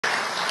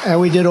And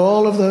we did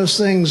all of those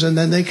things, and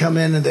then they come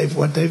in, and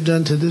what they've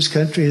done to this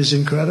country is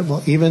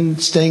incredible. Even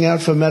staying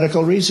out for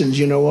medical reasons,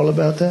 you know all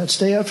about that.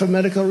 Stay out for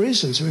medical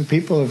reasons. I mean,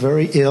 people are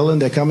very ill, and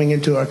they're coming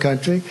into our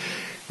country.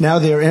 Now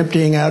they're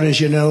emptying out,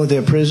 as you know,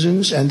 their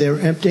prisons, and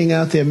they're emptying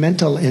out their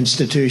mental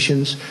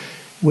institutions,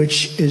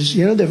 which is,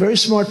 you know, they're very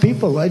smart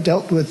people. I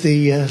dealt with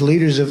the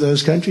leaders of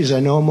those countries. I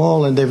know them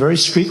all, and they're very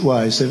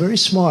streetwise. They're very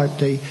smart.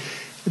 They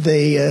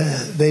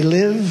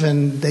live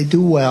and they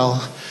do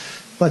well.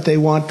 But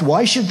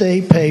why should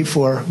they pay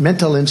for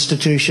mental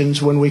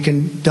institutions when we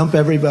can dump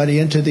everybody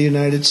into the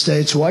United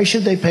States? Why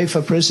should they pay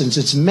for prisons?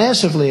 It's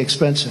massively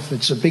expensive.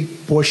 It's a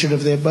big portion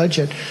of their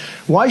budget.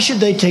 Why should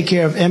they take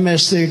care of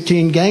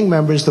MS-13 gang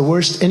members, the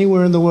worst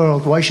anywhere in the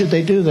world? Why should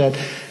they do that?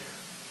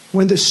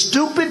 When the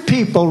stupid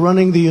people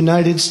running the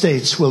United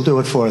States will do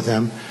it for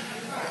them.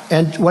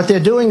 And what they're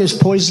doing is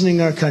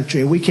poisoning our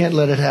country. We can't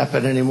let it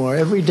happen anymore.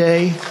 Every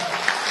day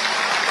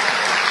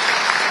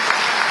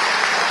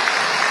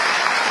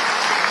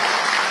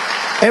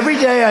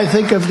I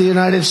think of the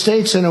United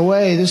States in a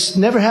way. This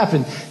never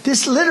happened.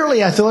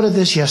 Literally, I thought of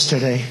this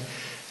yesterday.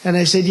 And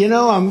I said, you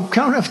know, I'm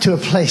coming up to a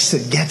place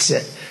that gets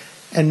it.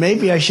 And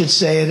maybe I should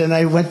say it. And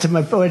I went to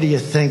what do you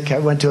think? I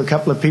went to a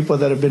couple of people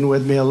that have been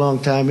with me a long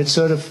time. It's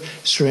sort of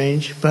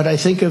strange. But I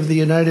think of the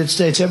United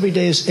States. Every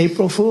day is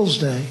April Fool's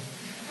Day.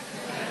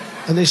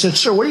 And they said,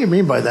 sir, what do you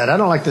mean by that? I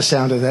don't like the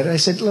sound of that. I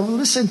said, well,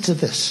 listen to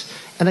this.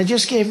 And I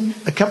just gave them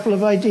a couple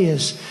of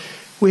ideas.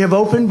 We have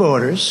open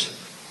borders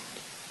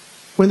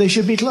when they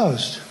should be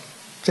closed.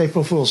 It's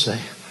April Fool's Day.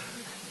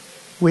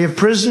 We have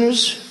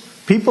prisoners,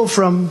 people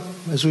from,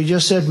 as we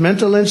just said,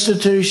 mental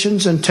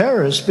institutions and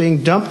terrorists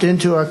being dumped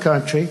into our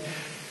country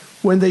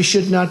when they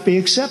should not be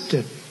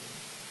accepted.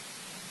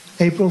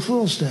 April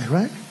Fool's Day,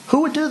 right?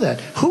 Who would do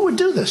that? Who would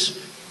do this?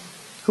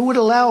 Who would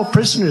allow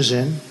prisoners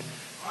in?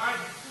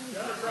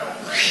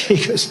 He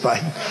goes,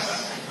 Biden.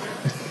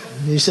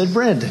 He said,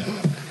 Brandon.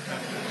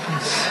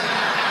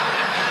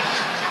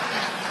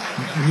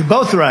 You're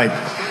both right.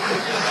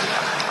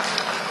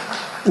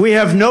 We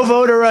have no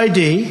voter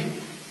ID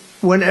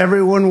when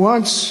everyone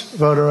wants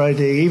voter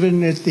ID.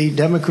 Even at the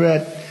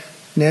Democrat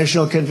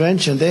National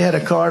Convention, they had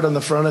a card on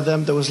the front of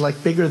them that was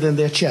like bigger than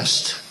their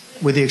chest,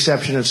 with the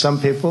exception of some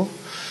people.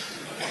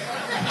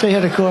 They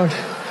had a card.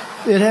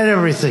 It had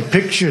everything,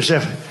 pictures,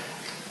 everything.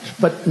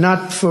 But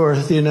not for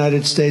the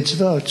United States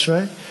votes,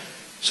 right?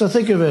 So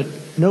think of it.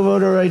 No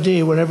voter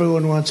ID when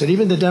everyone wants it.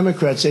 Even the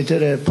Democrats, they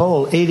did a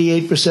poll.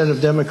 88% of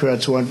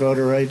Democrats want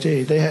voter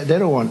ID. They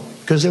don't want,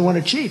 because they want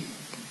to cheat.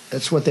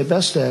 That's what they're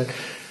best at.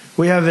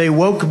 We have a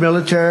woke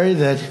military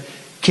that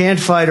can't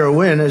fight or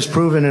win, as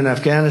proven in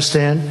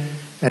Afghanistan,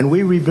 and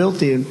we rebuilt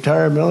the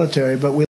entire military, but we